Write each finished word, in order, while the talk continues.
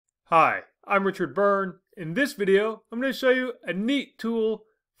Hi, I'm Richard Byrne. In this video, I'm going to show you a neat tool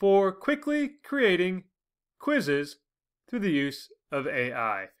for quickly creating quizzes through the use of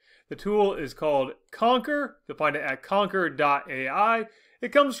AI. The tool is called Conker. You'll find it at Conker.AI.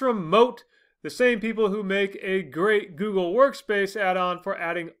 It comes from Moat, the same people who make a great Google Workspace add-on for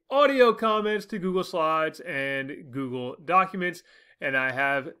adding audio comments to Google Slides and Google Documents. And I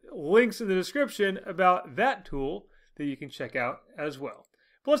have links in the description about that tool that you can check out as well.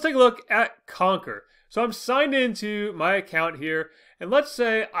 But let's take a look at Conker. So I'm signed into my account here, and let's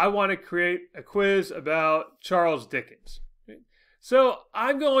say I want to create a quiz about Charles Dickens. So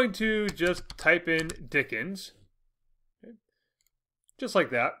I'm going to just type in Dickens, just like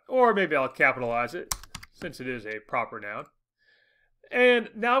that, or maybe I'll capitalize it since it is a proper noun.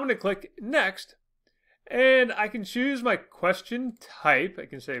 And now I'm going to click Next, and I can choose my question type. I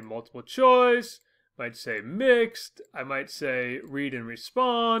can say multiple choice, might say mixed, I might say read and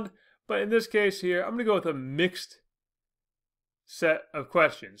respond, but in this case here, I'm going to go with a mixed set of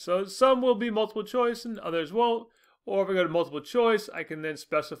questions. So some will be multiple choice and others won't, or if I go to multiple choice, I can then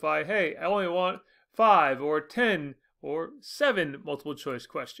specify, hey, I only want 5 or 10 or 7 multiple choice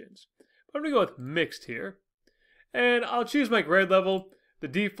questions. But I'm going to go with mixed here, and I'll choose my grade level. The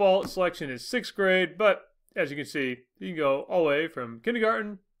default selection is 6th grade, but as you can see, you can go all the way from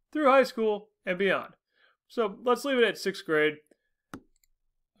kindergarten through high school and beyond. So let's leave it at 6th grade.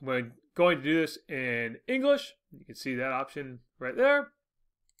 I'm going to do this in English. You can see that option right there.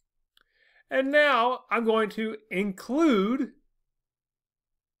 And now I'm going to include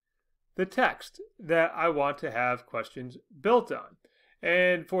the text that I want to have questions built on.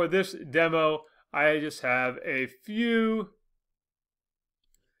 And for this demo, I just have a few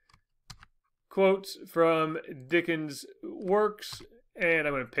quotes from Dickens' works, and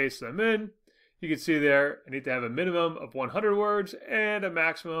I'm going to paste them in. You can see there, I need to have a minimum of 100 words and a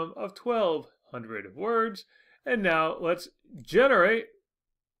maximum of 1,200 words. And now let's generate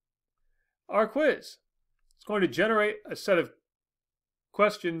our quiz. It's going to generate a set of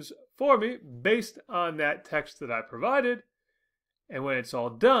questions for me based on that text that I provided. And when it's all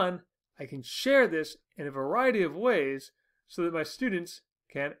done, I can share this in a variety of ways so that my students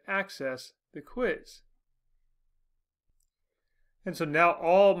can access the quiz. And so now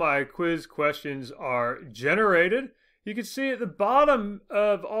all my quiz questions are generated. You can see at the bottom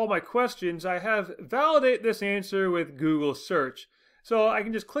of all my questions, I have validate this answer with Google search. So I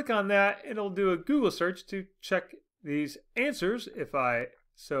can just click on that and it'll do a Google search to check these answers if I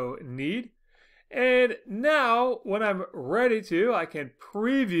so need. And now when I'm ready to, I can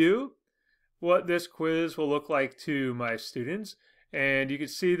preview what this quiz will look like to my students. And you can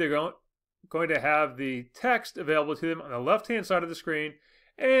see they're going to have the text available to them on the left-hand side of the screen,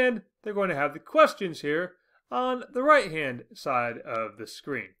 and they're going to have the questions here on the right-hand side of the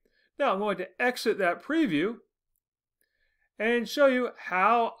screen. Now I'm going to exit that preview and show you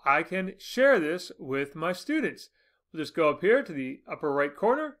how I can share this with my students. We'll just go up here to the upper right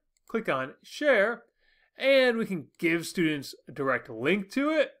corner, click on Share, and we can give students a direct link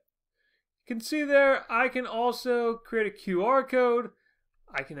to it. You can see there, I can also create a QR code.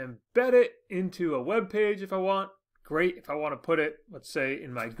 I can embed it into a web page if I want. Great if I want to put it, let's say,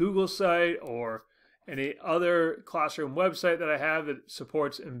 in my Google site or any other classroom website that I have that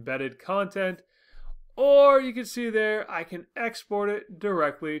supports embedded content. Or you can see there, I can export it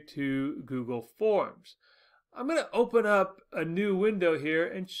directly to Google Forms. I'm going to open up a new window here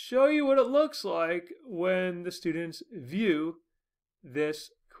and show you what it looks like when the students view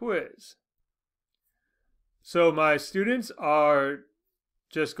this quiz. So my students are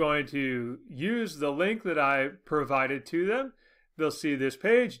just going to use the link that I provided to them. They'll see this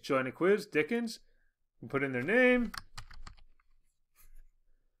page, join a quiz, Dickens, and put in their name,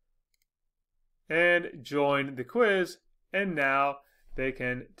 and join the quiz, and now they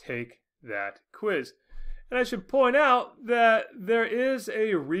can take that quiz. And I should point out that there is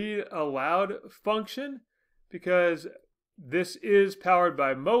a read aloud function because this is powered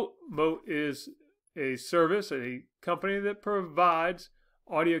by Moat. Moat is a service, a company that provides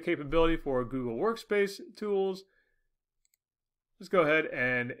audio capability for Google Workspace tools. Let's go ahead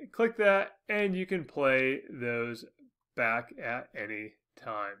and click that, and you can play those back at any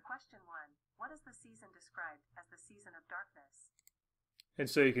time. Question 1. What is the season described as the season of darkness? And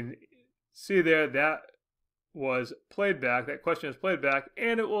so you can see there that was played back, that question is played back,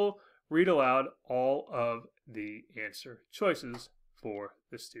 and it will read aloud all of the answer choices for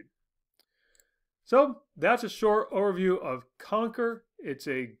the student. So that's a short overview of Conker. It's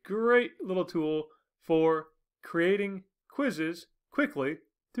a great little tool for creating quizzes quickly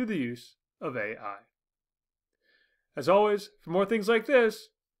through the use of AI. As always, for more things like this,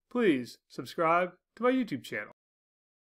 please subscribe to my YouTube channel.